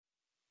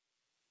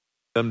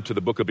Them to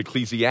the book of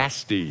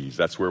Ecclesiastes.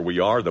 That's where we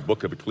are, the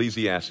book of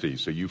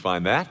Ecclesiastes. So you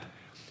find that,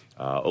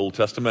 Old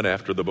Testament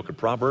after the book of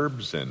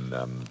Proverbs, and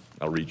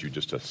I'll read you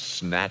just a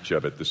snatch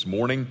of it this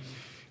morning.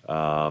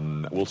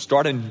 We'll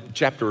start in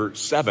chapter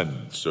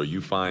 7. So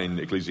you find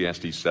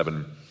Ecclesiastes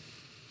 7,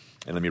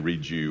 and let me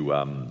read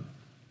you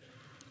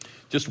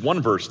just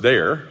one verse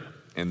there,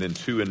 and then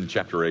 2 in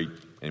chapter 8,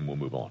 and we'll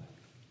move on.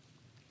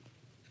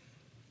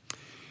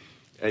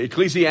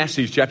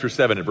 Ecclesiastes chapter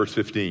 7 and verse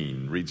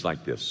 15 reads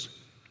like this.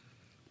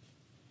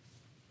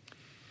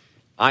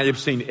 I have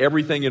seen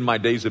everything in my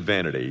days of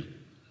vanity.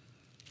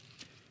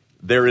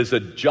 There is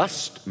a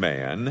just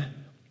man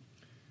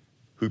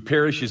who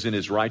perishes in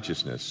his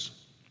righteousness,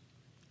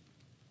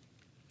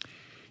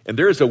 and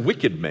there is a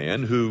wicked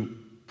man who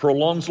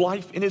prolongs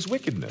life in his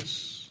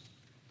wickedness.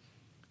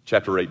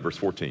 Chapter 8, verse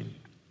 14.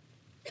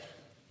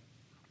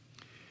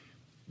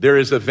 There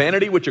is a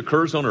vanity which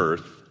occurs on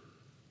earth,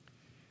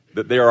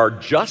 that there are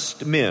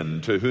just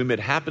men to whom it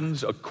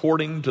happens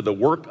according to the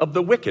work of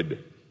the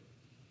wicked.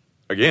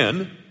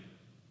 Again,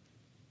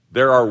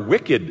 there are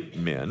wicked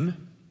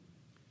men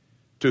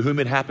to whom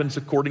it happens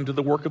according to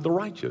the work of the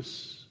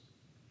righteous.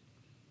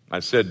 I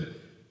said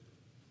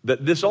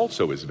that this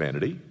also is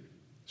vanity.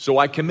 So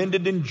I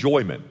commended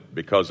enjoyment,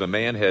 because a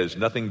man has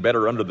nothing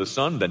better under the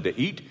sun than to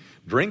eat,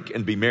 drink,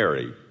 and be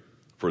merry.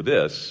 For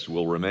this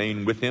will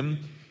remain with him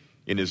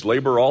in his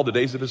labor all the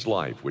days of his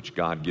life, which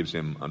God gives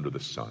him under the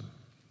sun.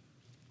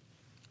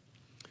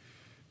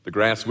 The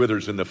grass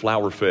withers and the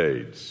flower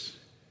fades,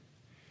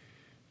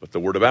 but the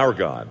word of our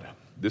God,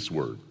 this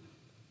word,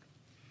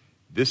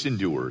 this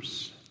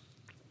endures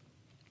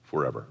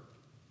forever.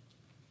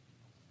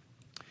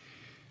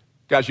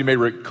 Guys, you may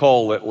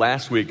recall that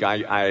last week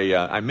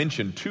I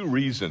mentioned two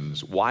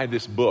reasons why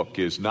this book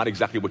is not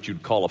exactly what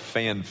you'd call a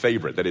fan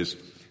favorite, that is,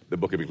 the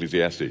book of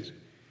Ecclesiastes.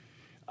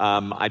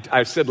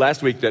 I said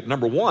last week that,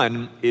 number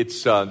one,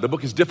 the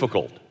book is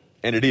difficult,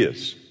 and it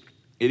is.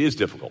 It is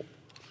difficult.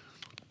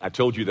 I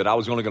told you that I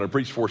was only going to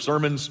preach 4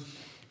 sermons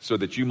so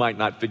that you might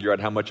not figure out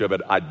how much of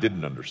it I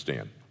didn't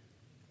understand.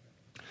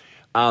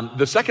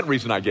 The second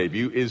reason I gave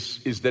you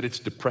is that it's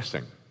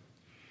depressing.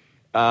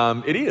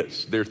 It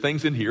is. There are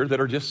things in here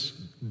that are just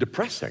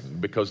depressing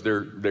because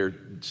they're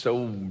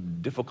so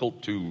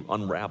difficult to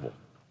unravel.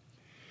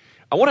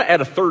 I want to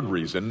add a third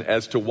reason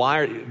as to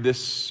why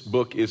this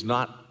book is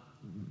not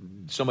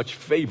so much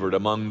favored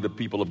among the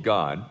people of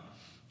God,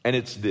 and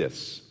it's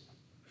this.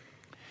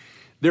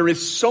 There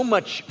is so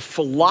much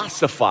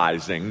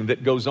philosophizing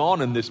that goes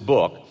on in this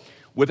book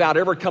without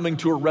ever coming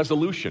to a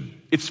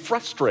resolution. It's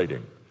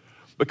frustrating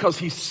because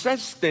he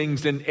says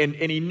things and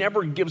he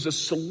never gives a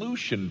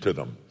solution to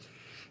them.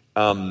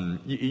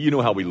 You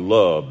know how we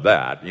love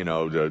that,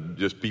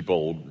 just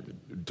people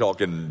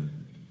talking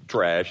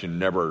trash and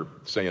never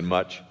saying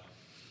much.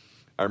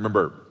 I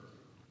remember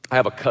I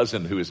have a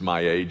cousin who is my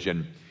age,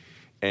 and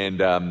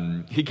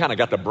he kind of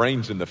got the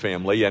brains in the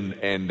family.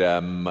 And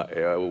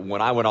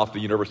when I went off to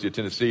the University of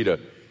Tennessee to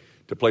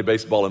play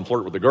baseball and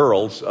flirt with the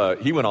girls,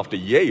 he went off to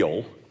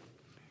Yale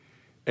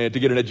and to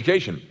get an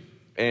education.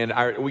 And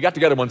we got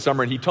together one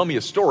summer, and he told me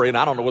a story, and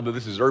I don't know whether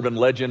this is urban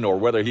legend or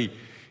whether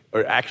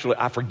or actually,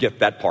 I forget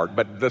that part.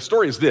 But the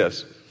story is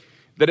this,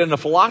 that in a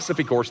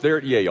philosophy course there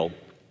at Yale,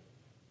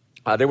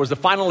 there was a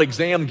final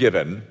exam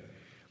given,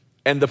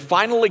 and the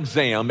final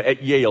exam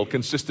at Yale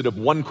consisted of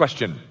one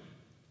question.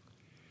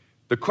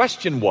 The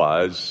question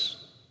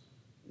was,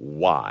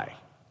 why?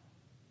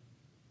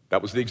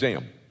 That was the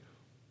exam.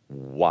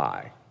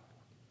 Why?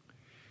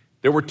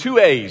 There were 2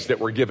 A's that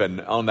were given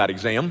on that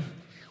exam.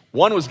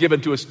 One was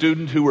given to a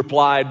student who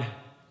replied,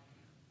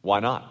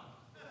 why not?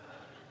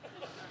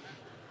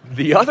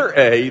 The other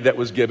A that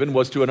was given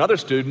was to another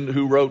student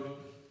who wrote,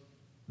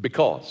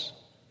 because.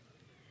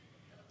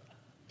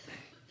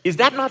 Is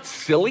that not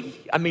silly?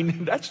 I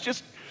mean, that's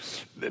just,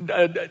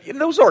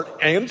 those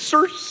aren't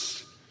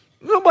answers.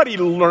 Nobody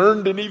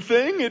learned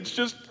anything. It's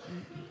just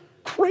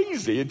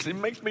crazy. It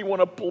makes me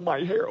want to pull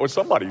my hair or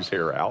somebody's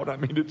hair out. I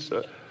mean, it's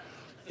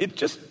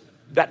just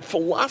that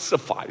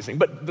philosophizing.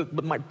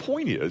 But my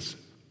point is,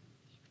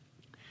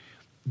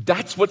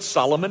 that's what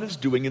Solomon is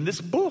doing in this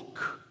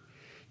book.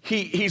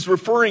 He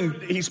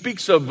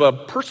speaks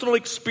of personal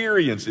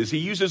experiences. He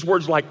uses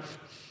words like,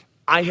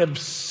 I have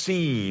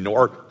seen,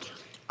 or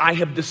I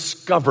have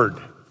discovered.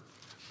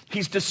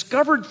 He's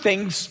discovered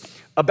things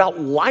about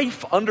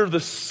life under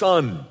the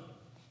sun.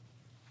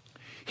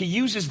 He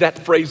uses that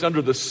phrase,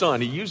 under the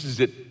sun. He uses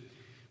it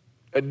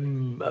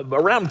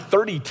around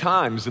 30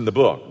 times in the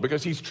book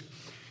because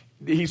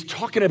he's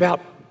talking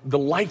about the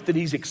life that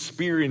he's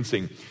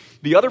experiencing.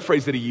 The other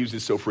phrase that he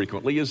uses so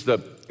frequently is the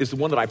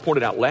one that I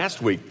pointed out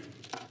last week.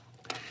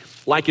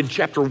 Like in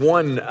chapter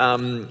 1,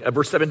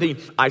 verse 17,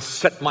 I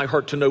set my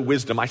heart to know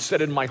wisdom. I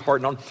set in my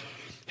heart.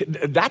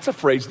 That's a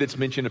phrase that's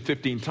mentioned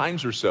 15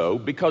 times or so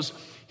because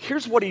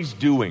here's what he's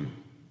doing.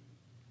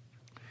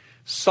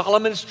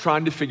 Solomon's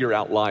trying to figure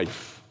out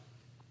life.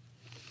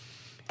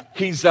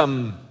 He's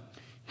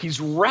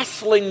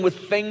wrestling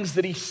with things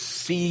that he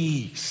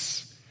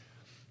sees.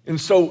 And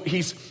so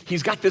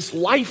he's got this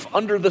life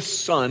under the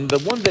sun, the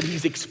one that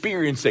he's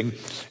experiencing,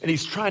 and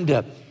he's trying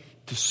to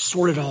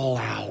sort it all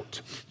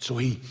out. So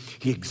he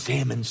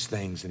examines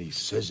things, and he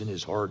says in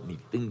his heart, and he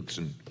thinks,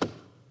 and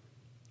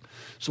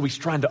so he's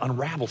trying to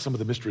unravel some of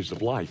the mysteries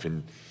of life.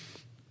 And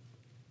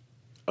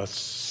us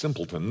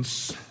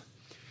simpletons,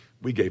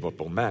 we gave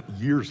up on that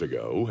years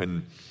ago,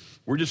 and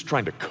we're just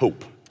trying to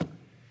cope.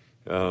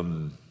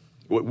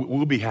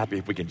 We'll be happy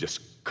if we can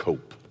just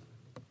cope.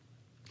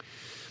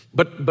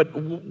 But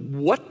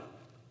what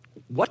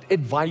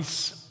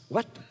advice,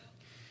 what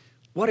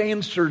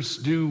answers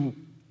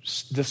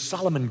does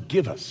Solomon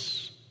give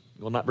us?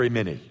 Well, not very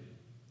many.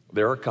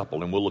 There are a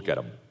couple, and we'll look at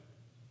them.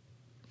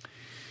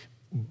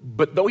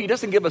 But though he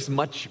doesn't give us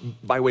much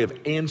by way of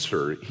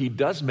answer, he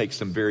does make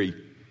some very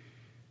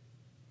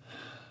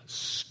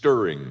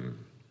stirring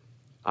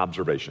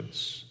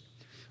observations.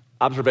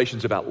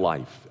 Observations about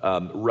life,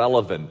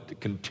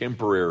 relevant,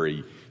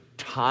 contemporary,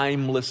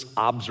 timeless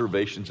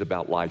observations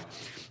about life.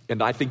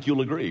 And I think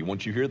you'll agree,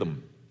 once you hear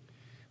them,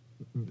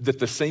 that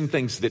the same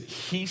things that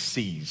he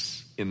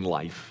sees in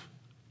life,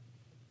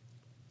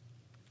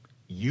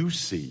 you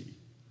see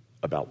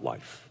about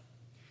life.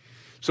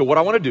 So what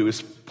I want to do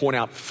is point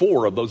out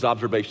 4 of those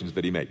observations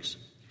that he makes.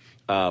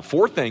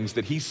 4 things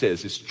that he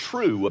says is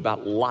true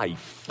about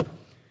life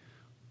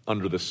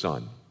under the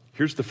sun.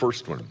 Here's the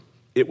first one.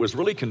 It was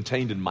really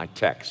contained in my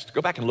text.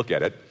 Go back and look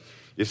at it.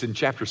 It's in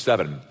chapter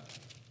 7.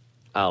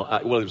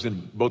 It was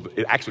in both.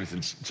 Actually, it's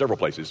in several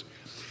places.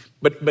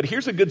 But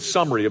here's a good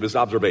summary of his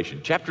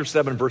observation. Chapter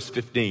 7, verse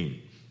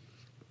 15.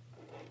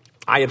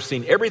 I have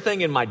seen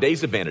everything in my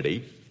days of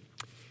vanity.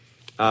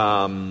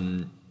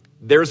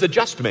 There is a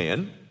just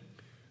man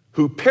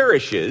who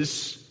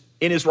perishes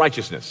in his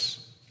righteousness.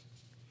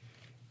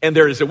 And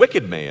there is a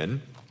wicked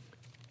man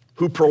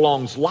who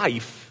prolongs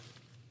life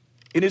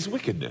in his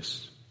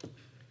wickedness.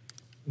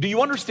 Do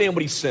you understand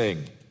what he's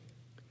saying?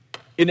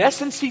 In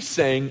essence, he's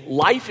saying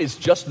life is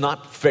just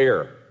not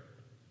fair.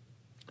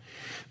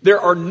 There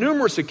are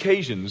numerous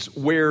occasions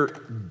where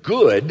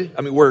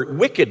where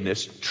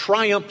wickedness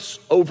triumphs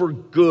over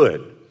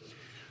good.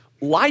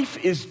 Life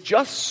is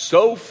just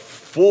so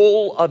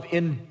full of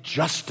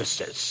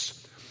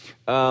injustices.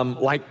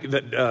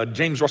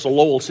 James Russell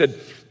Lowell said,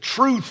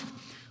 truth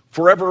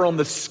forever on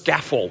the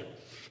scaffold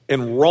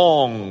and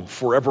wrong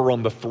forever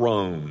on the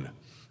throne.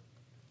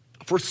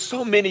 For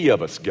so many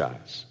of us,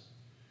 guys,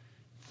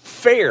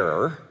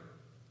 fair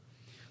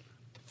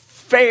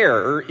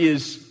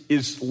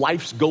is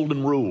life's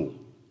golden rule.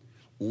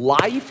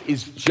 Life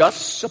is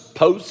just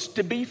supposed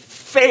to be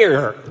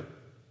fair.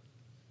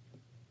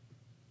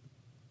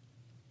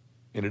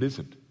 And it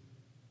isn't.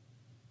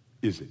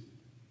 Is it?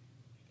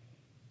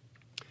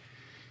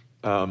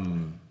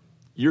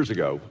 Years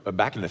ago,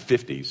 back in the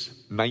 50s,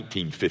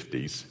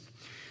 1950s,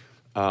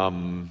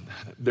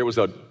 there was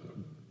a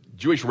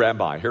Jewish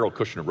rabbi, Harold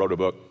Kushner, wrote a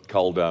book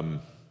called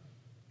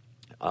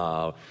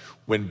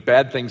When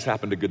Bad Things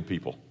Happen to Good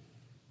People.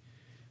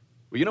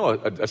 Well, you know,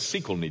 a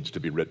sequel needs to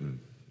be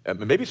written.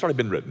 Maybe it's already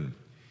been written.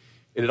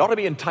 And it ought to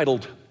be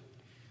entitled,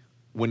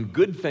 When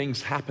Good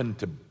Things Happen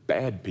to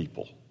Bad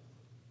People.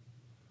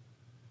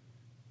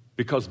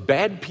 Because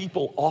bad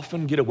people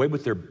often get away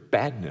with their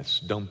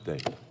badness, don't they?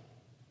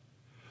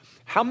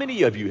 How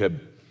many of you have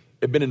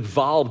been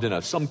involved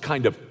in some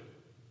kind of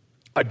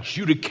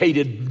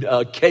adjudicated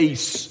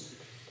case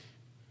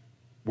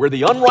where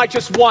the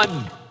unrighteous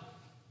won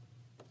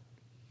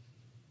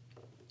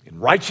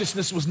and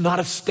righteousness was not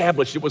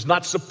established, it was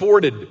not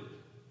supported,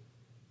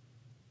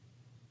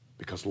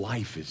 because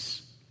life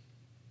is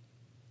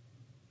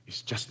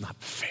just not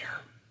fair?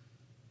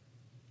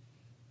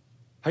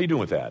 How you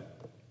doing with that?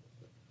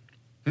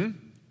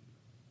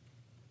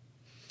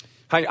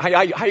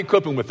 How you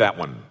coping with that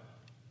one?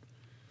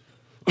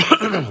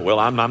 Well,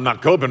 I'm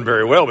not coping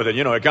very well with it.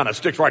 You know, it kind of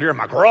sticks right here in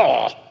my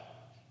craw.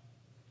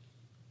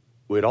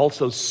 It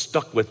also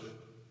stuck with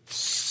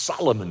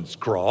Solomon's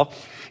craw.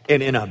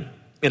 And in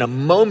a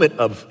moment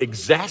of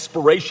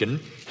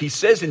exasperation, he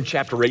says in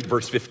chapter 8,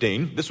 verse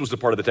 15, this was a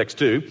part of the text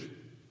too,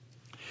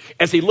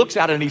 as he looks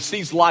out and he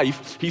sees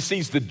life, he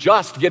sees the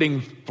just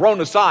getting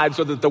thrown aside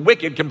so that the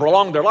wicked can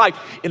prolong their life.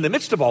 In the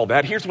midst of all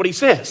that, here's what he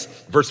says,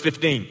 verse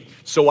 15,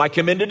 so I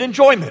commended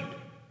enjoyment,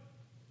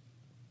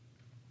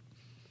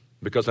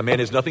 because a man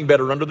has nothing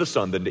better under the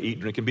sun than to eat,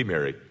 drink, and be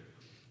merry.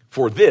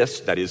 For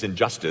this, that is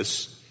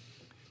injustice,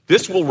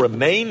 this will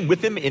remain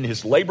with him in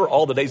his labor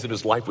all the days of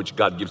his life, which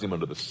God gives him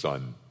under the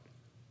sun.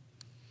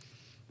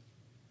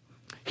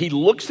 He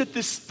looks at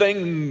this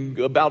thing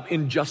about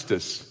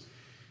injustice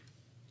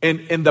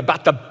and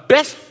about the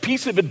best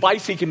piece of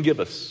advice he can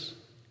give us.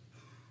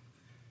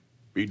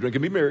 Eat, drink,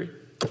 and be merry.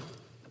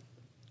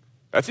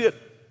 That's it.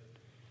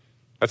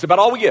 That's about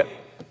all we get.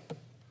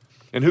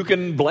 And who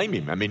can blame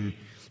him? I mean,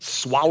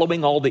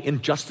 swallowing all the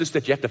injustice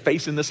that you have to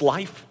face in this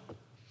life,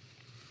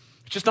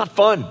 it's just not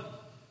fun.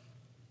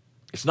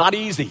 It's not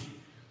easy.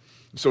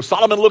 So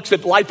Solomon looks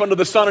at life under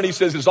the sun and he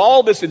says, there's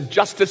all this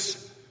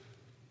injustice,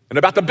 and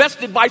about the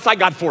best advice I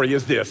got for you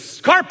is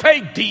this: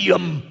 carpe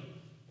diem.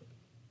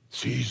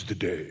 Seize the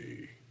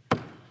day.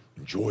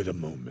 Enjoy the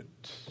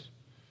moment.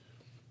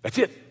 That's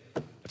it.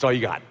 That's all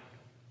you got.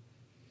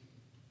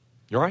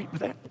 You all right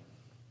with that?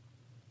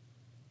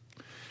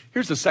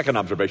 Here's the second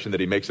observation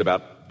that he makes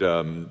about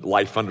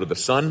life under the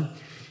sun.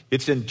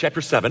 It's in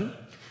chapter 7,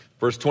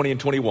 verse 20 and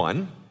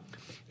 21.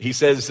 He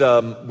says,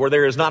 where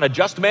there is not a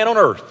just man on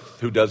earth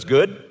who does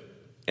good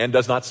and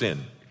does not sin.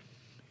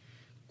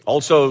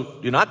 Also,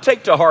 do not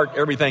take to heart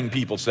everything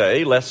people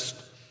say, lest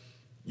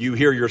you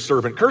hear your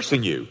servant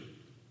cursing you.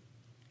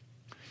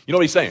 You know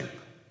what he's saying?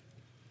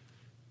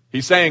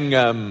 He's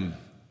saying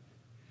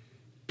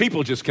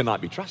people just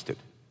cannot be trusted.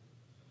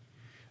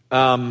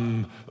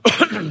 There's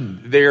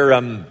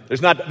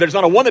not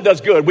a one that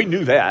does good. We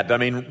knew that. I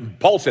mean,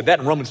 Paul said that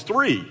in Romans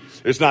 3.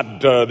 There's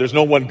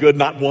no one good,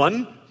 not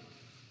one.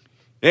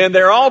 And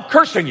they're all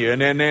cursing you.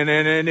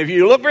 And if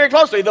you look very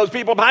closely, those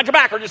people behind your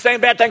back are just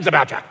saying bad things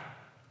about you.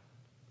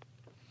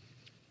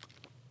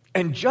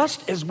 And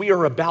just as we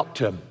are about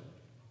to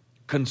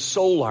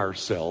console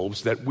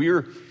ourselves that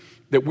we're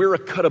a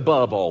cut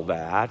above all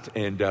that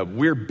and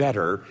we're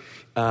better,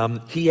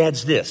 he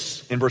adds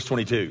this in verse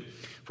 22.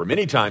 For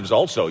many times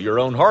also your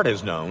own heart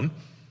has known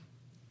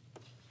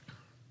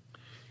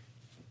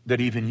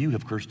that even you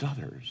have cursed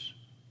others.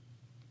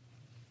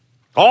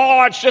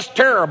 Oh, it's just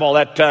terrible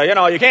that,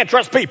 you can't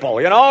trust people,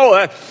 they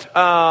just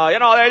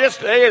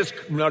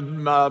stab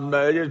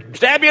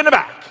you in the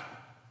back.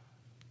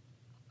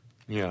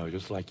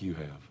 Just like you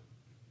have.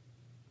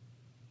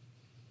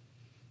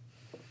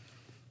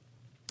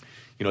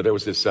 There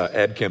was this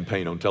ad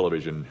campaign on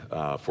television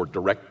for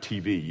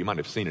DirecTV. You might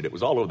have seen it. It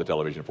was all over the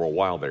television for a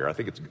while there. I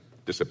think it's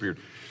disappeared.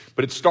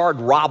 But it starred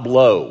Rob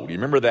Lowe. Do you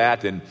remember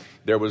that? And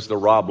there was the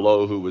Rob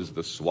Lowe who was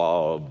the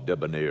suave,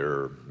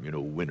 debonair,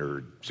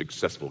 winner,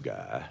 successful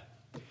guy.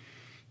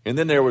 And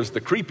then there was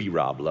the creepy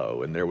Rob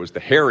Lowe, and there was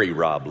the hairy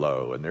Rob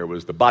Lowe, and there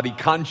was the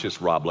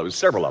body-conscious Rob Lowe. There was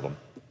several of them.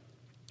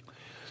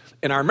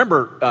 And I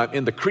remember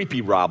in the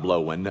creepy Rob Lowe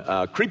one,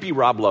 creepy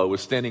Rob Lowe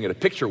was standing at a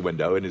picture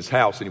window in his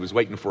house, and he was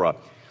waiting for a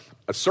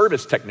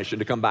service technician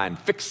to come by and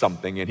fix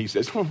something, and he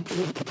says,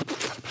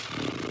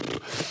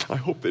 I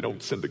hope they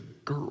don't send a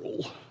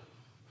girl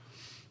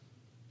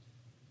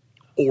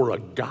or a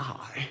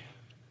guy.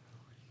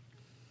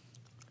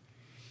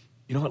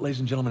 You know what, ladies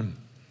and gentlemen?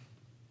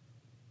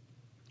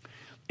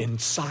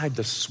 Inside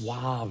the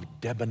suave,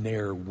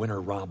 debonair winner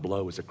Rob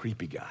Lowe is a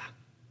creepy guy.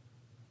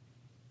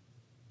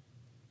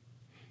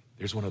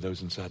 There's one of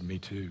those inside me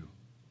too.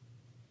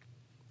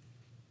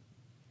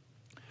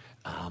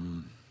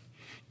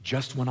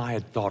 Just when I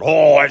had thought,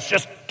 it's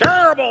just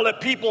terrible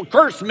that people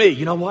curse me.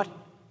 You know what?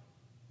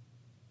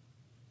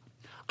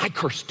 I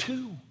curse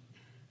too.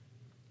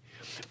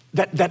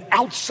 That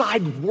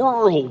outside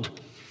world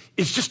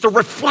is just a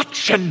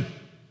reflection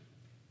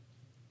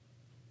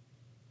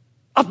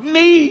of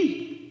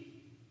me,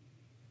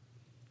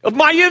 of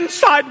my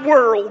inside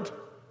world.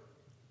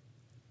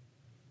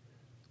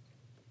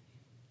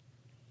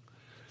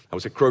 I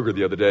was at Kroger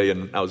the other day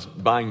and I was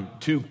buying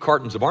 2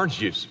 cartons of orange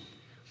juice.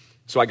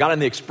 So I got in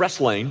the express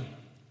lane,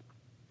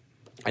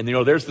 and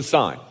there's the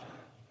sign,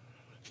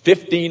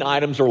 15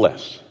 items or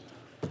less.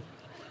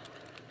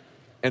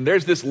 And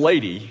there's this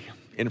lady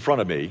in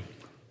front of me,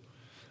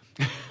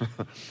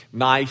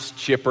 nice,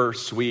 chipper,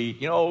 sweet,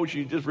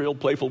 she's just real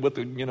playful with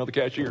the, the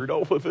cashier.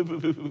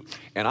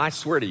 And I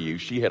swear to you,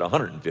 she had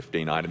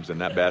 115 items in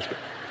that basket.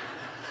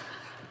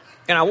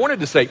 And I wanted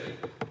to say,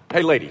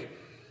 hey, lady.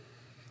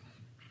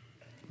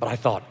 But I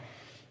thought,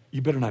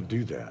 you better not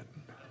do that.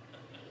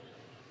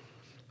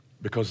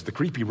 Because the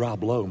creepy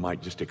Rob Lowe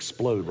might just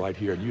explode right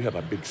here and you have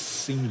a big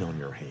scene on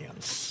your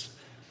hands.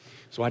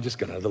 So I just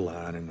got another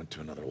line and went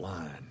to another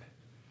line.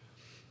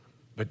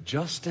 But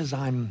just as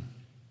I'm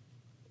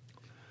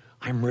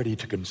ready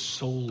to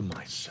console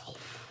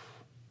myself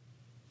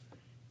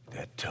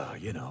that,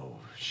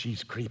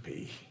 she's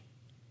creepy,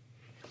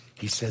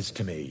 he says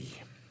to me,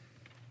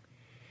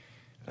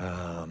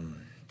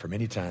 for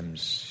many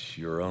times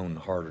your own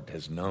heart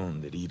has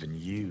known that even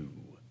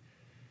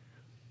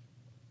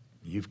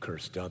you've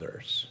cursed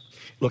others.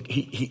 Look,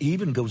 he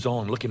even goes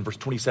on, look in verse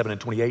 27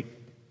 and 28.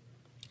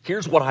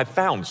 Here's what I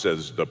found,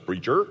 says the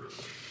preacher,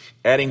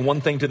 adding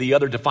one thing to the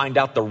other to find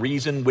out the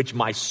reason which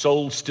my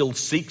soul still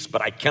seeks,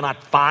 but I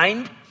cannot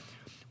find.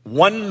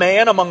 One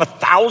man among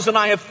 1,000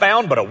 I have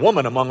found, but a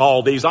woman among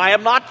all these I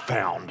have not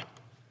found.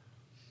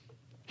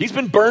 He's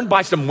been burned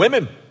by some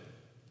women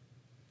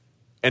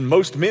and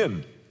most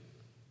men.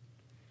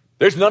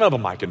 There's none of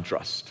them I can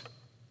trust.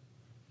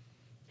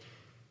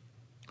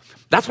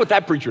 That's what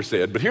that preacher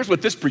said, but here's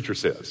what this preacher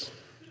says.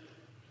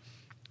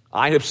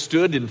 I have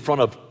stood in front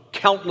of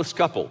countless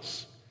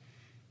couples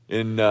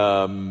in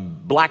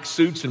black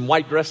suits and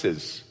white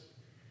dresses,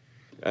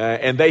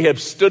 and they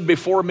have stood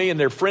before me and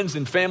their friends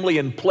and family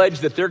and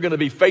pledged that they're going to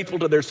be faithful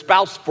to their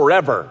spouse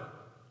forever.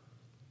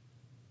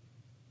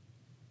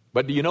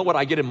 But do you know what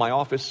I get in my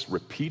office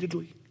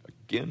repeatedly,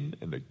 again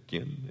and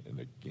again and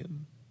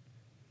again?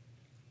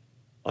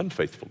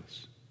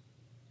 Unfaithfulness.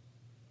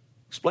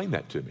 Explain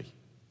that to me.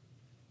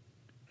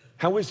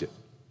 How is it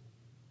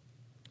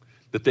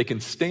that they can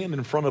stand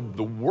in front of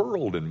the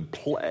world and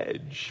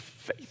pledge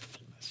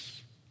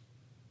faithfulness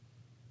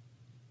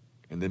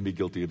and then be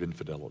guilty of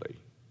infidelity.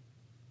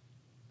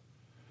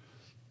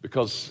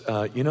 Because,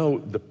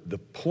 the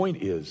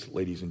point is,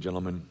 ladies and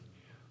gentlemen,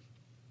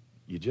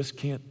 you just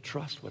can't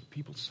trust what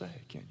people say,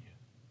 can you?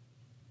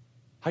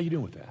 How you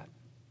doing with that?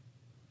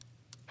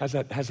 How's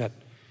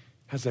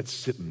that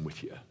sitting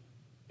with you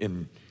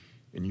in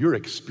your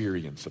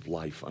experience of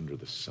life under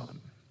the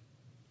sun?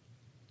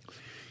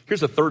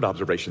 Here's a third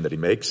observation that he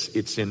makes.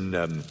 It's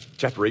in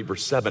chapter 8,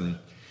 verse 7.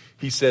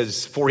 He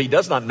says, "For he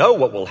does not know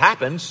what will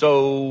happen,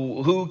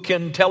 so who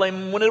can tell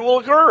him when it will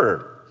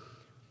occur?"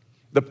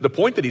 The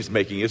point that he's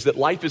making is that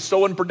life is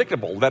so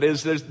unpredictable. That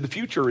is, the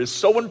future is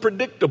so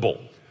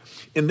unpredictable.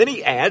 And then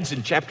he adds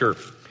in chapter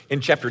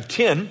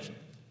 10,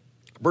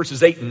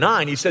 verses 8 and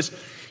 9, he says,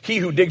 "He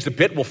who digs a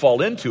pit will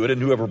fall into it,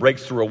 and whoever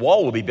breaks through a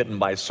wall will be bitten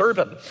by a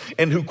serpent.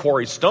 And who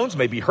quarries stones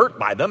may be hurt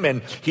by them,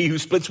 and he who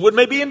splits wood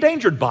may be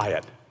endangered by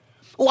it."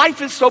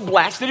 Life is so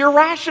blasted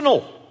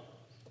irrational.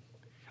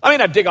 I mean,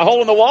 I dig a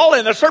hole in the wall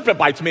and the serpent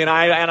bites me, and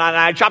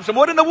I chop some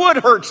wood and the wood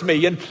hurts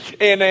me, and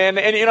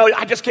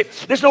I just can't.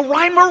 There's no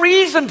rhyme or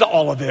reason to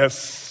all of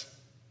this.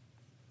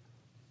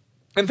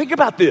 And think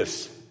about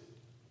this: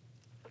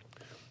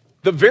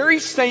 the very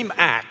same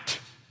act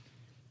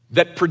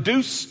that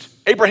produced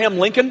Abraham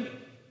Lincoln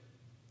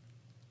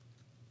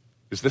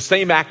is the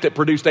same act that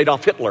produced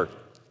Adolf Hitler.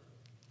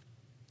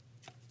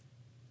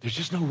 There's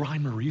just no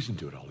rhyme or reason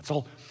to it all.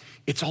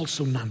 It's all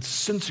so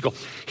nonsensical.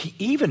 He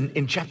even,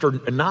 in chapter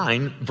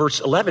 9, verse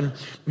 11,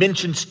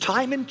 mentions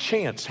time and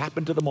chance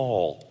happened to them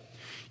all.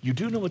 You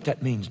do know what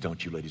that means,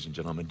 don't you, ladies and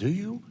gentlemen? Do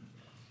you?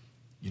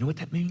 You know what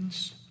that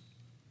means?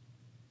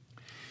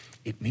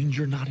 It means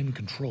you're not in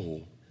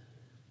control.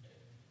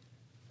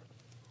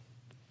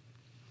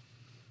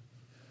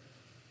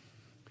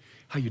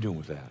 How you doing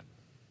with that?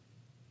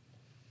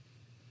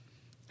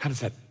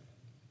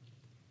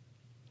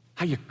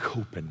 How you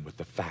coping with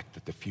the fact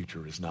that the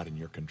future is not in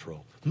your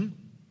control?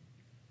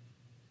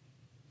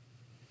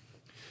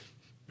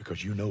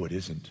 Because you know it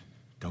isn't,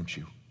 don't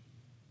you?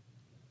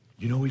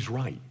 You know he's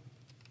right.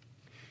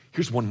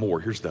 Here's one more.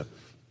 Here's the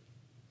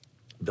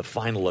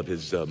final of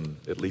his,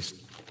 at least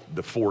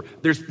the four.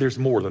 There's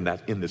more than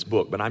that in this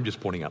book, but I'm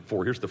just pointing out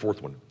four. Here's the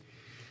fourth one.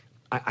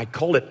 I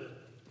call it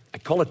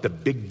the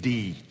big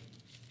D.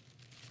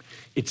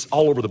 It's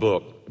all over the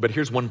book, but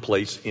here's one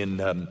place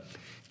in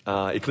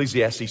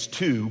Ecclesiastes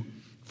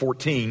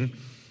 2:14.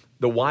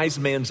 "The wise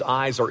man's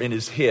eyes are in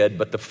his head,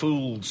 but the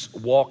fools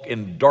walk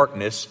in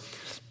darkness.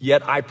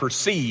 Yet I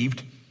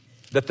perceived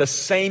that the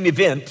same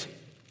event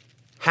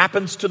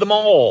happens to them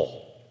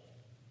all."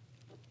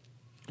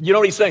 You know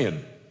what he's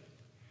saying?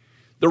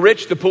 The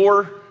rich, the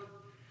poor,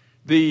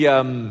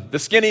 the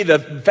skinny,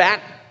 the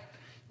fat,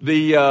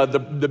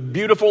 the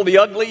beautiful, the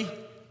ugly.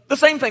 The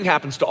same thing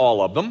happens to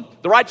all of them.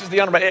 The righteous, the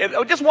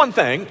unrighteous. Just one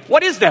thing.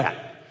 What is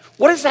that?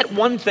 What is that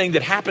one thing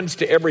that happens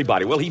to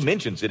everybody? Well, he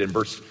mentions it in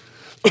verse,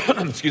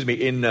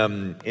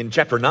 in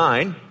chapter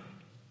 9.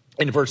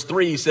 In verse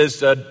 3, he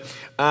says,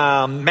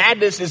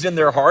 madness is in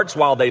their hearts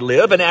while they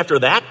live, and after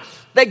that,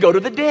 they go to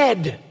the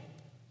dead.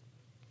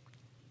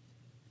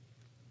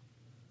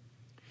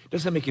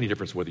 Doesn't make any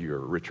difference whether you're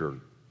rich or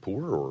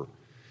poor, or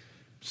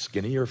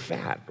skinny or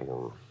fat,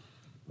 or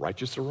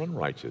righteous or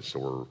unrighteous,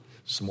 or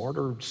smart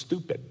or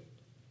stupid.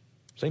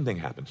 Same thing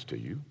happens to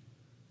you.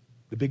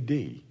 The big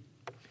D.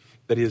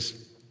 That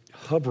is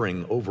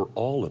hovering over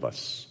all of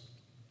us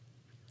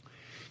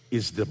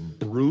is the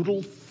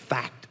brutal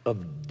fact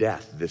of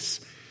death. This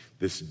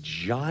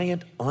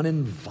giant,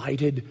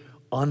 uninvited,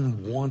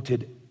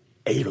 unwanted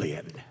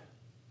alien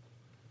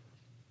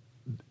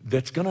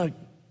that's going to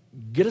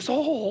get us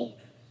all.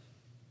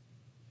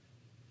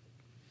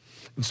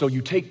 And so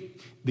you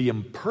take the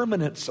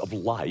impermanence of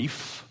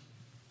life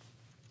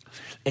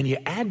and you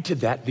add to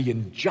that the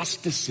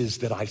injustices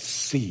that I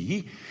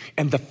see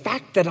and the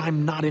fact that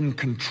I'm not in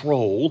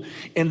control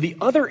and the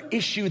other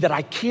issue that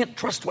I can't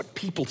trust what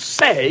people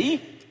say.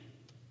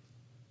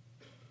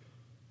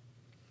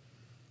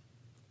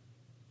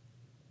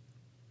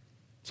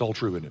 It's all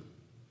true, isn't it?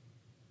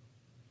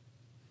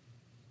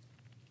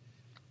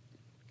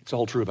 It's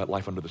all true about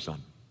life under the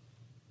sun.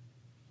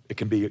 It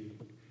can be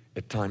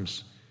at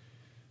times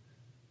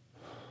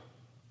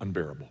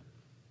unbearable.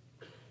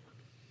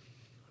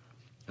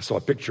 I saw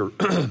a picture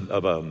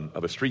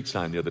of a street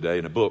sign the other day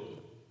in a book,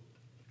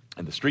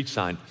 and the street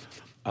sign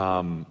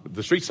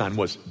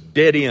was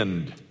dead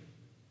end.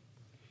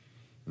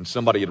 And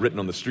somebody had written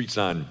on the street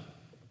sign,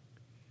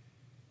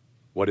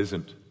 "What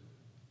isn't?"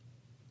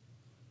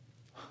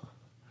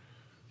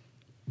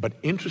 But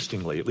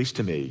interestingly, at least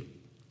to me,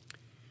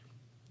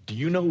 do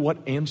you know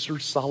what answer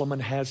Solomon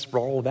has for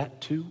all of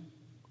that too?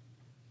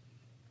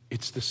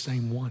 It's the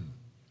same one.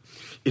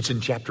 It's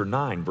in chapter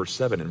 9, verse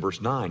 7 and verse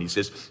 9. He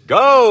says,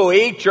 "Go,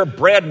 eat your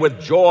bread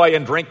with joy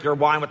and drink your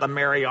wine with a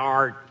merry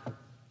heart.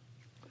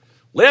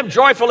 Live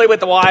joyfully with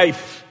the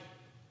wife.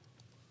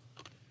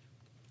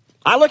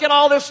 I look at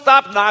all this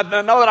stuff and I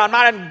know that I'm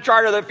not in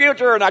charge of the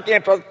future and I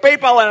can't trust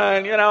people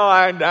and,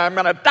 I'm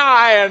going to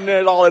die and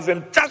there's all this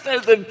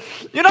injustice and,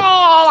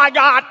 all I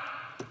got.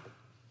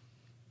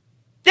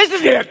 This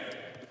is it.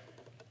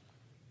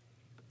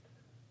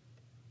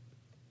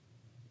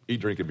 Eat,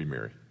 drink, and be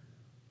merry.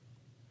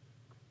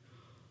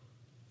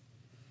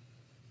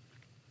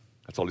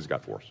 That's all he's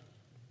got for us.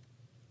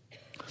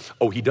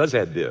 Oh, he does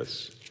add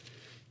this.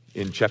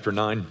 In chapter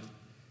 9,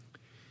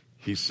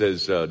 he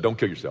says, don't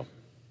kill yourself,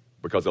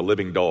 because a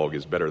living dog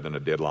is better than a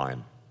dead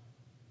lion.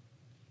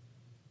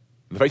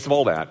 In the face of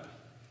all that,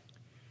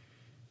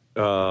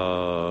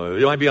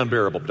 it might be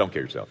unbearable, but don't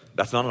kill yourself.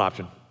 That's not an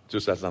option.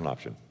 That's not an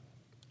option.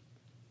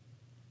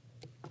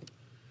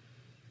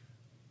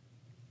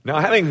 Now,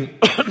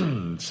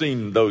 having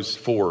seen those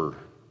 4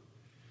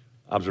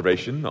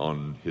 observations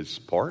on his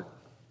part,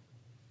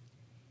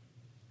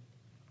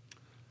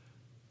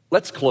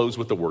 let's close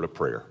with the word of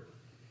prayer.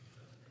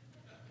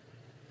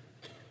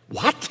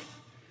 What?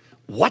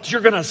 What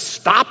you're going to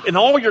stop and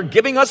all you're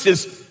giving us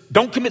is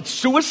don't commit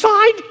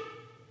suicide?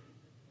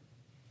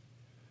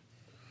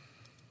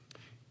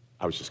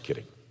 I was just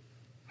kidding.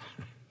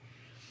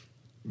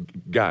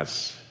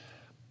 Guys,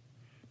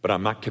 but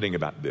I'm not kidding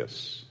about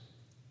this.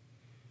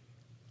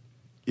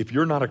 If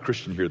you're not a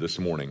Christian here this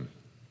morning,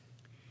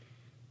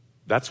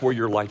 that's where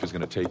your life is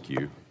going to take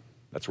you.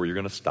 That's where you're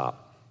going to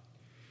stop.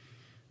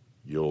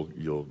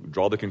 You'll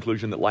draw the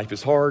conclusion that life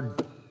is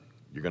hard.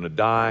 You're going to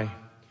die.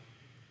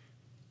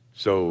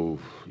 So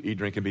eat,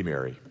 drink, and be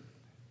merry.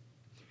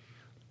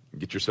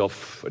 Get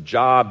yourself a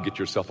job, get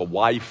yourself a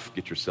wife,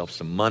 get yourself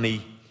some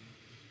money,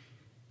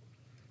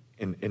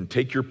 and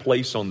take your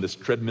place on this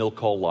treadmill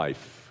called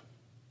life.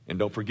 And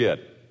don't forget,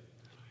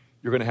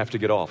 you're going to have to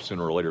get off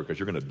sooner or later because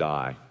you're going to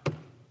die.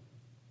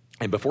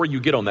 And before you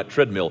get on that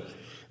treadmill,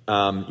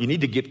 you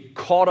need to get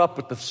caught up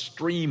with the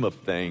stream of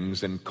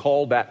things and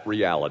call that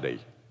reality.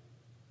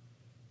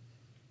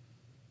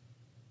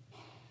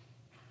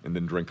 And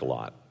then drink a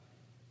lot.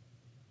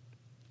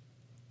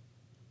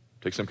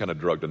 Take some kind of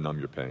drug to numb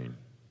your pain.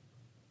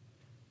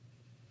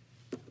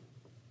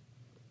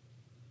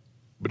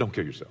 But don't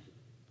kill yourself.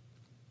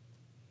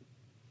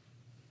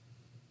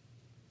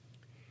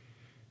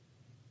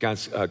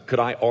 Guys, could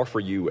I offer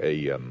you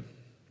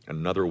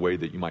another way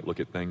that you might look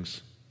at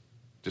things?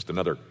 Just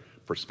another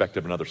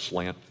perspective, another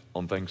slant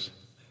on things?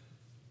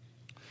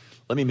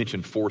 Let me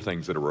mention 4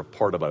 things that are a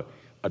part of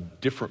a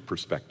different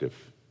perspective.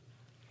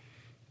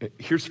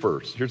 Here's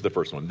the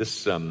first one.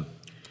 This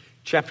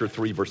chapter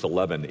 3, verse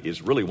 11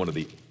 is really one of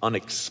the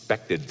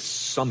unexpected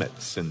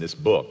summits in this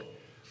book.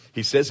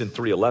 He says in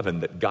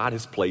 3:11 that God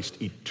has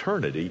placed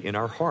eternity in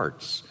our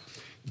hearts.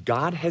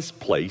 God has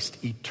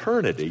placed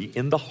eternity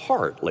in the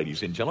heart,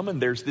 ladies and gentlemen.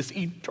 There's this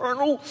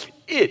eternal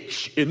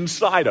itch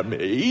inside of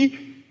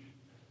me.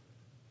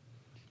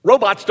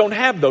 Robots don't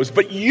have those,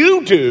 but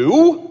you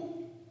do.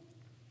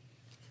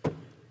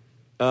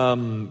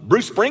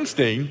 Bruce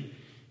Springsteen,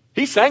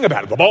 he sang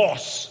about it, the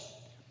boss.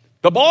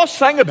 The boss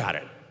sang about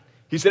it.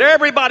 He said,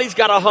 everybody's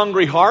got a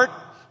hungry heart.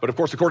 But of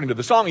course, according to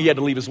the song, he had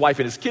to leave his wife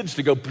and his kids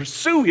to go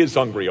pursue his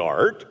hungry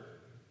heart.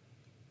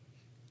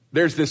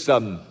 There's this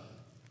other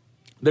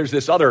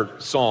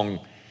song.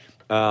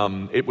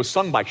 It was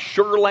sung by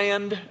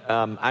Sugarland.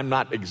 I'm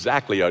not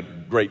exactly a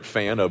great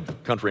fan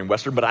of country and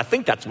western, but I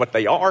think that's what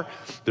they are.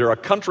 They're a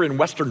country and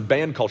western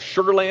band called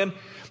Sugarland.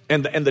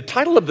 And the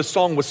title of the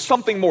song was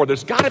Something More.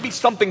 There's got to be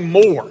something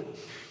more.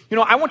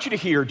 I want you to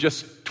hear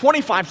just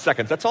 25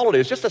 seconds. That's all it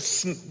is. Just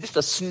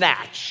a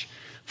snatch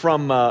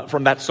from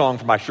that song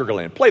by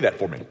Sugarland. Play that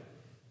for me.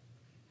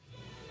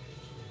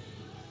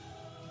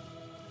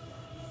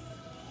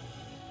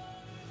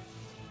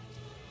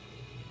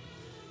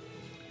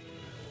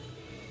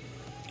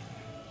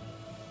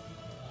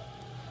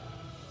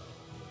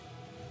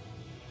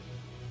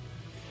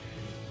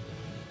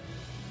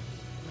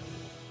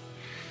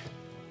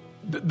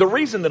 The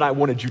reason that I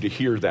wanted you to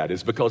hear that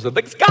is because of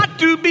it's got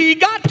to be.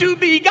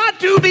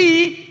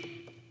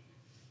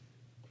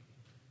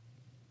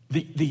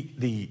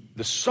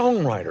 The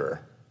songwriter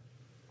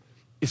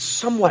is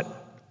somewhat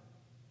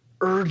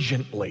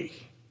urgently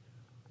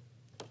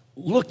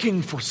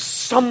looking for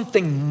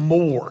something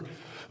more.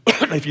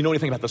 If you know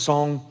anything about the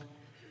song,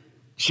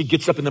 she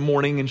gets up in the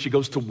morning and she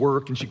goes to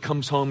work and she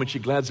comes home and she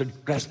grabs a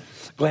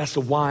glass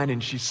of wine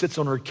and she sits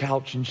on her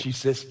couch and she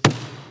says,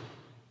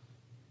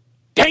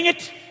 dang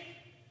it!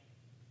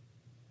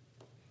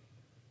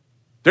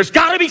 There's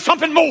got to be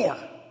something more.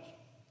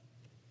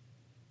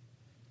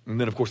 And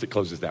then, of course, it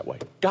closes that way.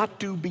 Got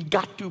to be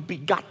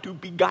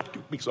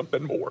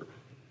something more.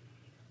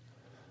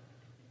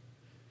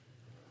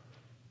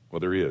 Well,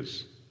 there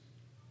is.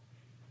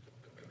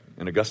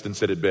 And Augustine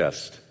said it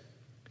best.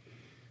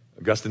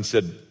 Augustine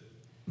said,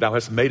 thou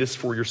hast made us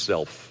for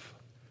yourself,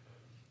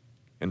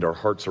 and our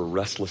hearts are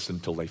restless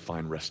until they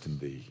find rest in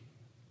thee.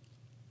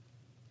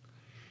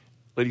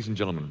 Ladies and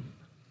gentlemen,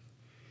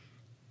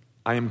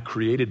 I am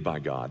created by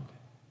God.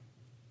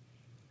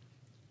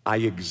 I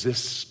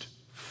exist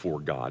for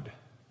God,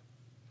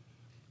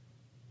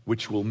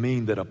 which will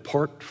mean that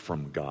apart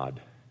from God,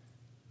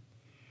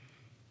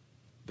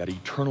 that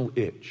eternal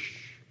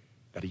itch,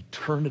 that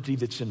eternity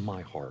that's in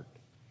my heart,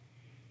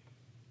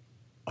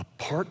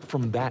 apart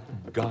from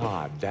that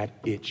God, that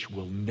itch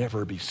will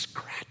never be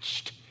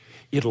scratched.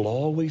 It'll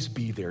always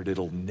be there.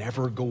 It'll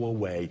never go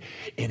away,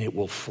 and it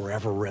will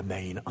forever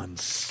remain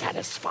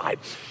unsatisfied.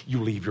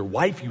 You leave your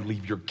wife, you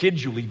leave your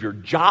kids, you leave your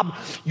job,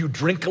 you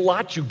drink a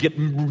lot, you get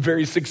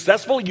very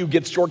successful, you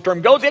get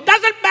short-term goals. It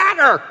doesn't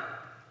matter.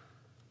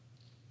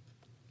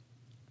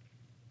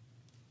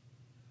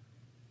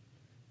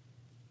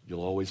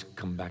 You'll always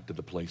come back to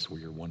the place where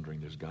you're wondering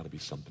there's got to be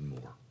something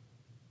more.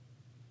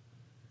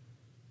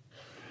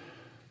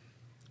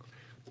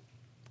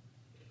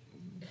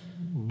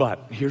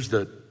 But here's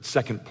the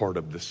second part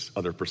of this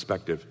other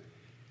perspective.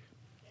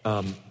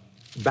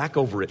 Back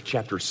over at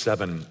chapter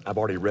 7, I've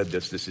already read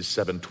this. This is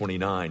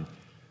 7:29.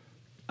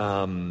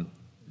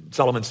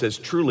 Solomon says,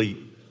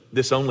 "Truly,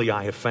 this only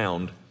I have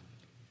found,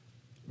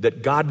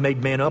 that God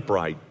made man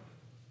upright,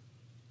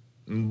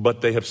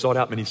 but they have sought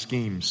out many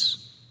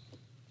schemes.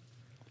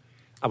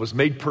 I was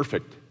made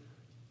perfect,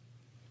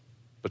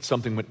 but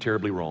something went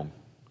terribly wrong."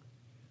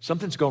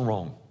 Something's gone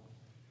wrong.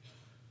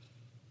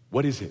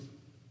 What is it?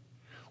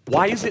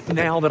 Why is it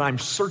now that I'm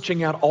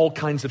searching out all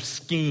kinds of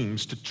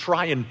schemes to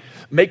try and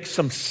make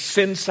some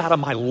sense out of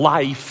my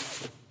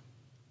life?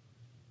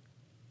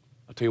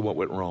 I'll tell you what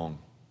went wrong.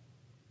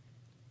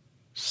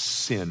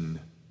 Sin.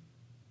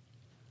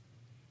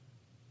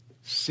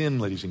 Sin,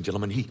 ladies and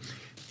gentlemen. He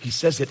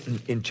says it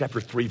in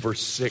chapter 3,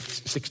 verse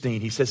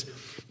 16. He says,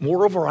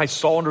 "Moreover, I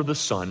saw under the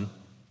sun,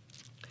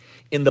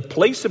 in the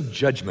place of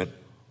judgment,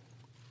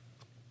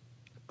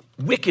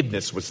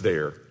 wickedness was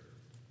there.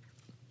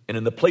 And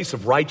in the place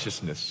of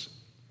righteousness,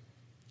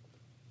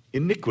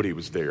 iniquity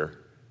was there."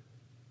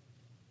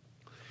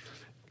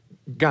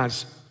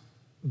 Guys,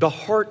 the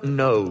heart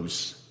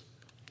knows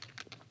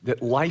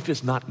that life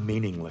is not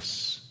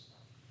meaningless,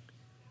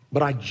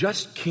 but I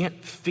just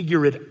can't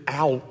figure it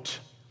out.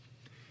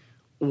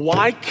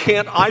 Why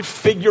can't I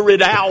figure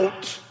it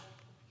out?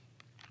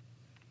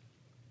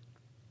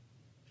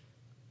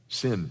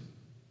 Sin.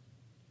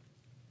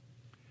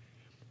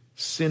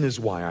 Sin is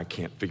why I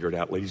can't figure it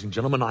out, ladies and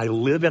gentlemen. I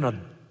live in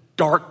a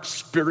dark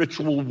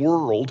spiritual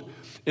world.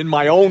 In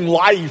my own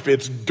life,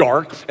 it's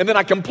dark. And then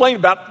I complain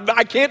about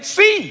I can't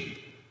see.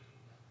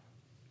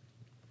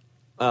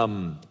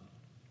 One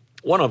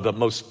of the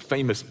most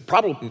famous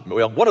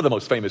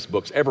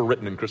books ever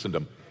written in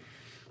Christendom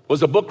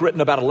was a book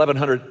written about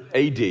 1100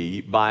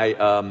 A.D. by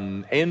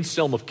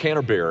Anselm of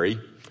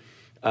Canterbury.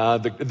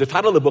 The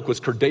title of the book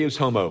was Cur Deus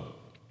Homo.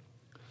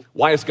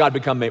 Why did God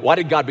become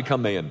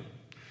man?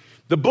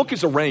 The book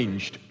is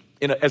arranged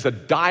as a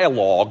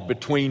dialogue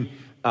between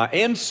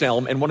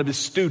Anselm and one of his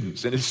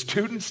students, and his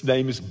student's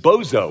name is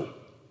Boso.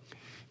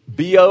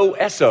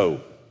 B-O-S-O.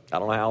 I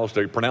don't know how else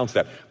to pronounce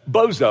that.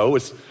 Boso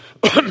is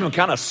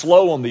kind of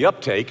slow on the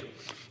uptake,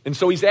 and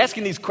so he's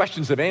asking these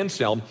questions of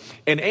Anselm,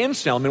 and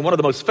Anselm, in one of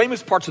the most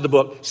famous parts of the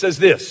book, says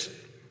this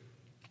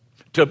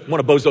to one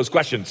of Boso's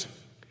questions: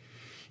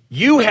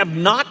 "You have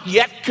not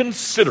yet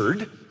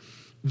considered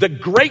the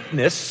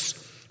greatness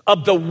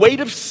of the weight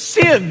of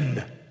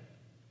sin."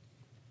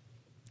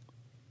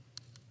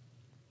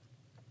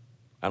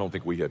 I don't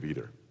think we have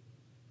either.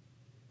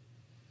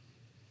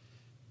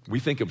 We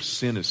think of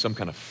sin as some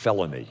kind of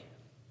felony,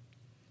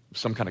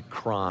 some kind of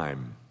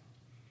crime,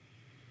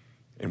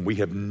 and we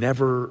have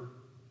never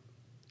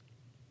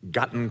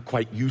gotten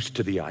quite used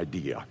to the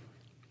idea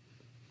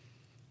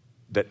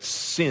that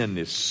sin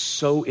is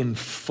so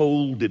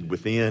enfolded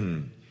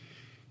within,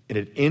 and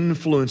it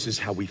influences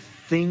how we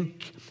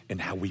think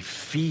and how we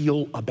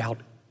feel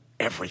about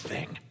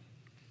everything.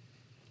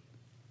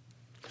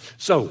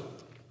 So,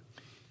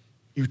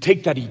 you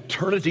take that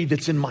eternity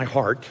that's in my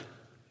heart,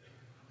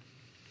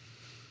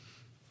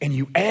 and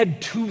you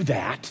add to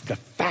that the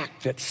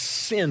fact that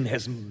sin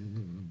has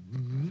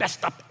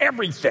messed up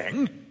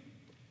everything.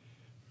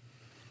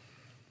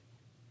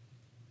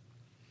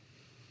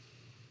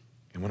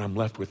 And what I'm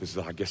left with is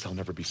that I guess I'll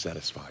never be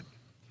satisfied.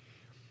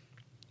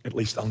 At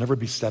least I'll never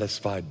be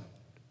satisfied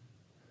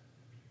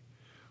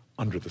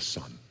under the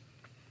sun.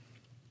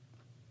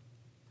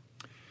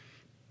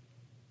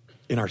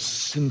 In our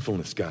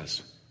sinfulness,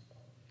 guys,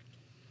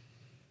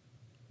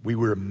 we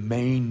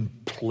remain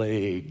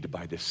plagued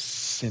by this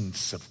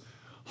sense of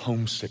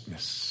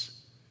homesickness.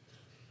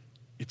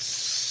 It's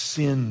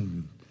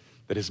sin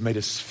that has made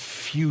us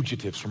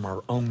fugitives from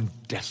our own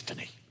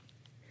destiny.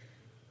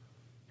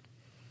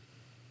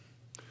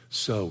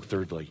 So,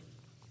 thirdly,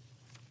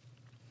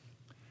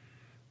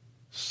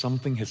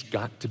 something has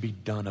got to be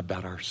done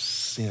about our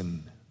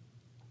sin.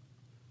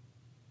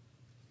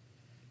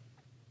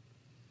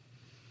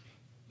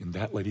 And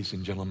that, ladies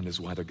and gentlemen, is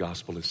why the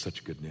gospel is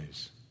such good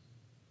news.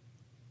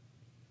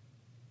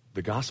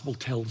 The gospel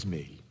tells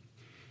me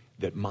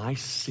that my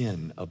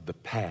sin of the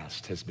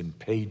past has been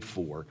paid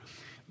for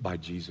by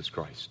Jesus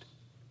Christ.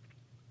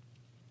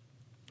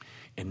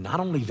 And not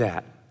only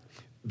that,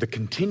 the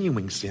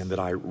continuing sin that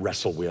I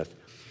wrestle with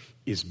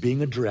is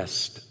being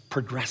addressed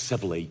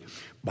progressively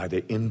by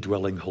the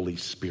indwelling Holy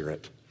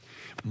Spirit.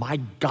 My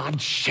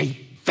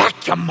God-shaped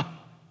vacuum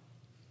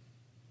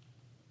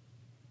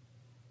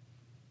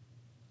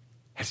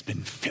has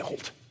been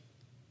filled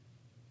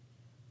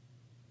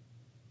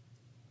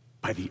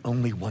by the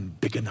only one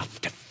big enough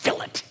to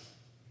fill it.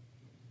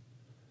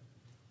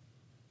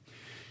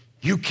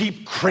 You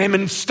keep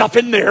cramming stuff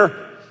in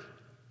there,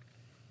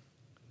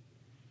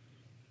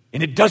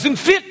 and it doesn't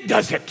fit,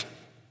 does it?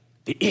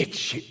 The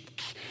itch,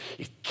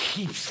 it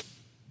keeps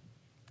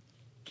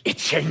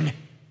itching.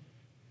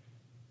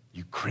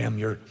 You cram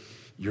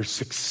your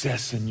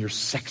success and your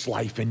sex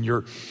life and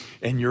your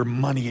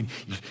money, and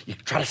you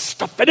try to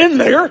stuff it in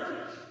there,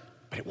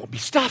 but it won't be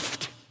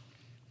stuffed.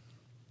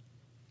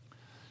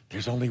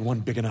 There's only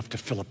one big enough to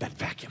fill up that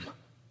vacuum.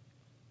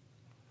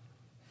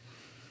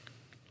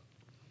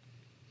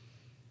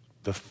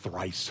 The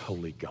thrice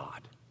holy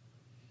God.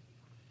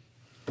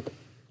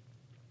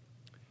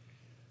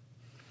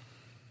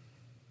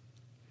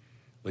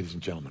 Ladies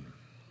and gentlemen,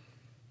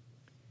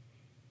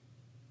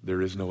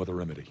 there is no other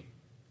remedy.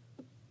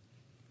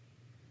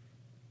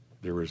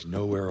 There is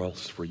nowhere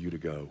else for you to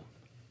go.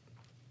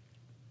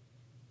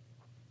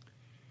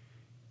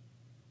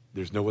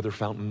 There's no other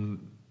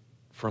fountain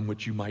from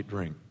which you might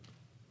drink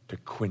to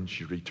quench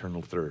your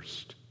eternal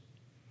thirst.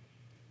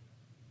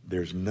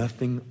 There's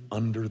nothing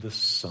under the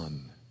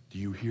sun. Do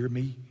you hear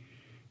me?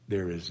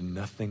 There is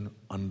nothing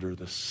under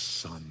the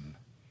sun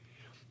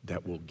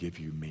that will give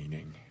you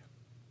meaning.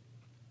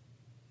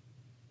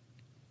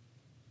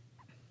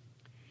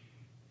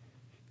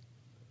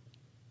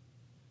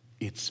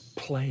 It's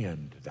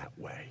planned that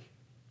way.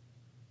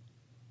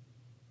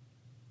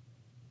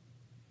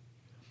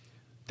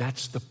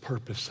 That's the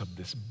purpose of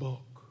this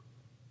book.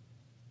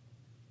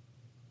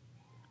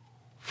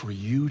 For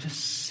you to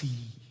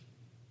see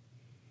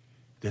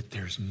that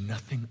there's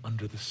nothing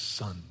under the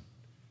sun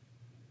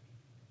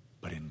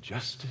but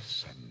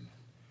injustice and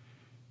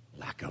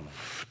lack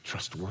of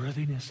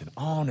trustworthiness and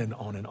on and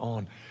on and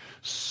on,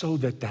 so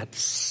that that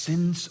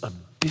sense of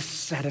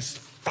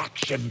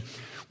dissatisfaction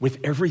with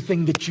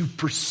everything that you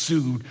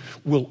pursued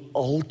will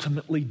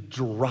ultimately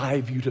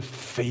drive you to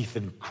faith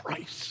in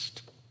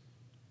Christ.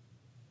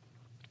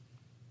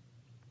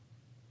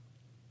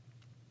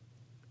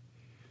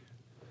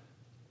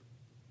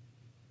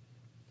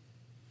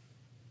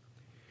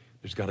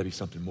 There's got to be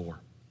something more.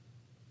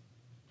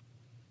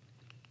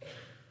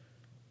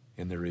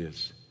 And there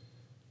is.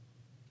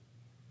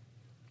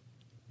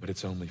 But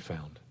it's only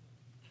found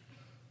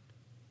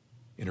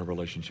in a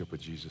relationship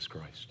with Jesus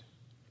Christ.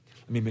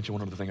 Let me mention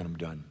one other thing and I'm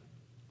done.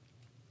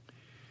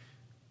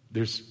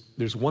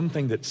 There's one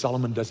thing that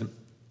Solomon doesn't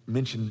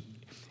mention.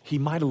 He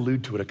might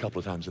allude to it a couple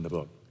of times in the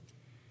book.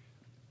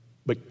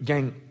 But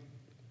gang,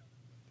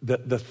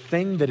 the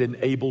thing that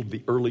enabled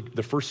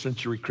the first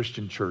century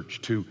Christian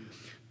church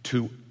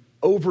to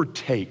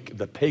overtake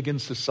the pagan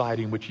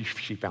society in which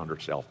she found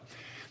herself,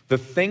 the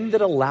thing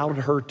that allowed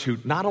her to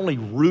not only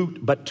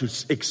root but to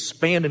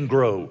expand and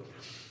grow,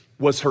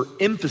 was her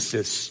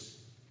emphasis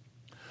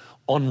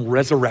on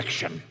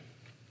resurrection.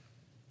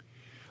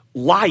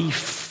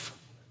 Life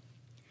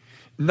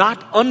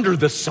not under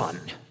the sun,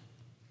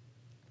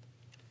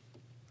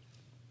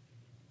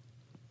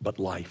 but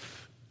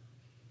life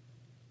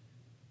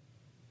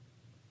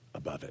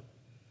above it.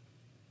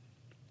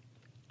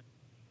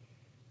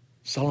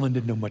 Solomon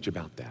didn't know much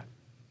about that,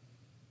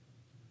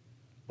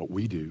 but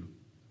we do.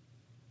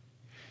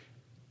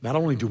 Not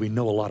only do we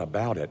know a lot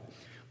about it,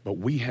 but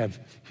we have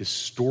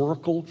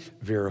historical,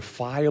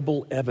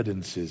 verifiable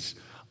evidences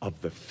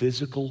of the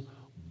physical,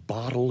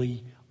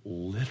 bodily,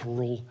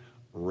 literal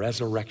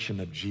resurrection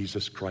of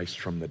Jesus Christ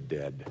from the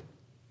dead.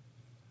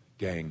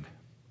 Gang,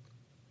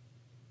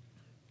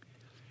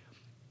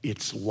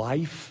 it's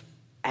life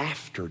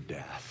after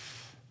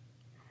death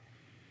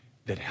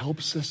that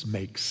helps us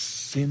make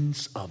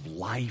sense of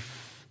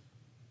life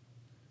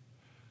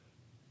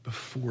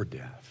before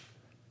death.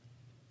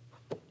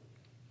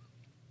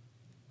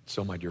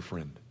 So, my dear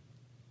friend,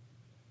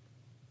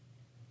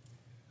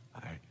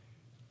 I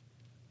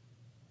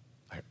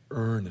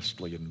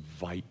earnestly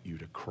invite you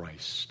to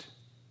Christ.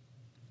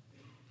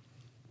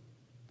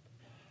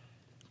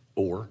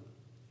 Or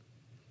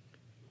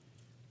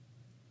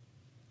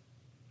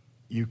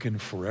you can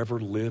forever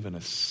live in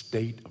a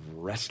state of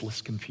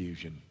restless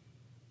confusion,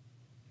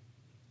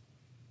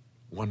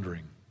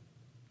 wondering,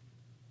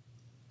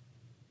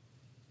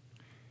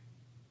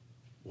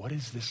 what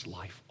is this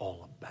life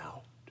all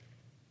about?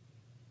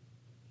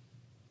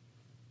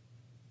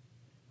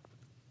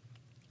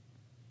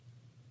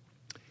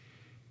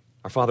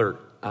 Our Father,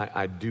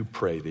 I do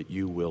pray that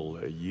you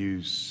will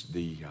use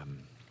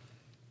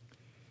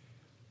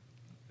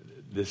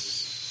this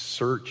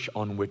search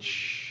on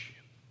which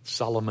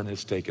Solomon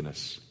has taken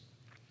us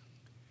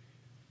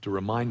to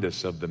remind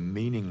us of the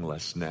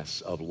meaninglessness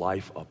of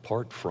life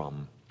apart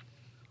from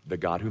the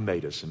God who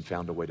made us and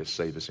found a way to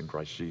save us in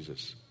Christ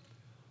Jesus.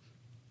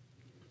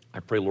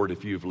 I pray, Lord,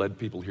 if you've led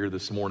people here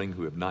this morning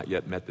who have not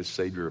yet met this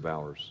Savior of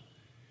ours,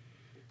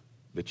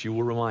 that you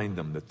will remind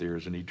them that there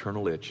is an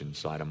eternal itch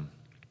inside them,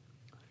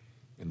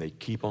 and they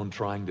keep on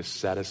trying to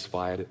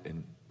satisfy it,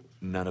 and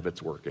none of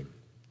it's working.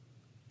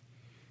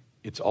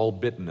 It's all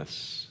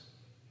bitterness.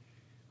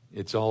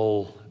 It's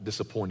all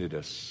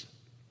disappointedness.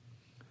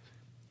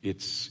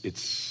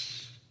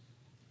 it's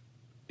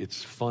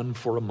fun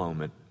for a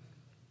moment,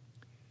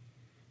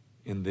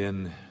 and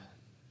then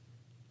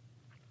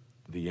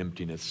the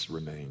emptiness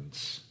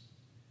remains.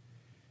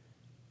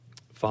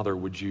 Father,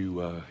 would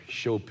you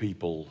show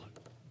people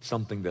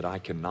something that I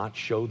cannot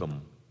show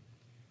them,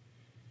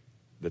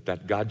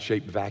 that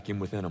God-shaped vacuum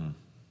within them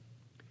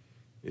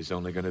is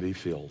only going to be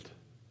filled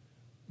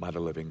by the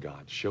living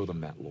God. Show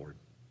them that, Lord.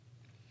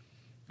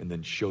 And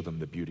then show them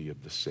the beauty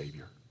of the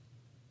Savior.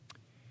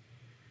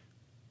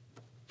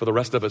 For the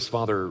rest of us,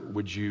 Father,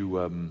 would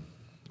you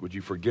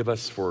forgive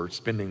us for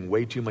spending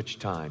way too much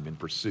time in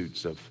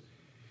pursuits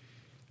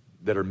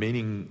that are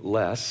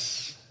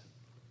meaningless,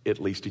 at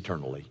least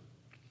eternally?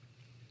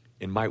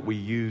 And might we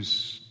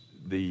use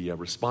the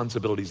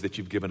responsibilities that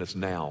you've given us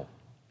now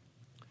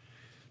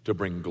to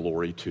bring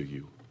glory to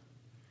you.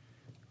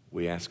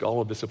 We ask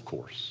all of this, of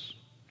course,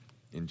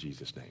 in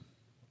Jesus' name.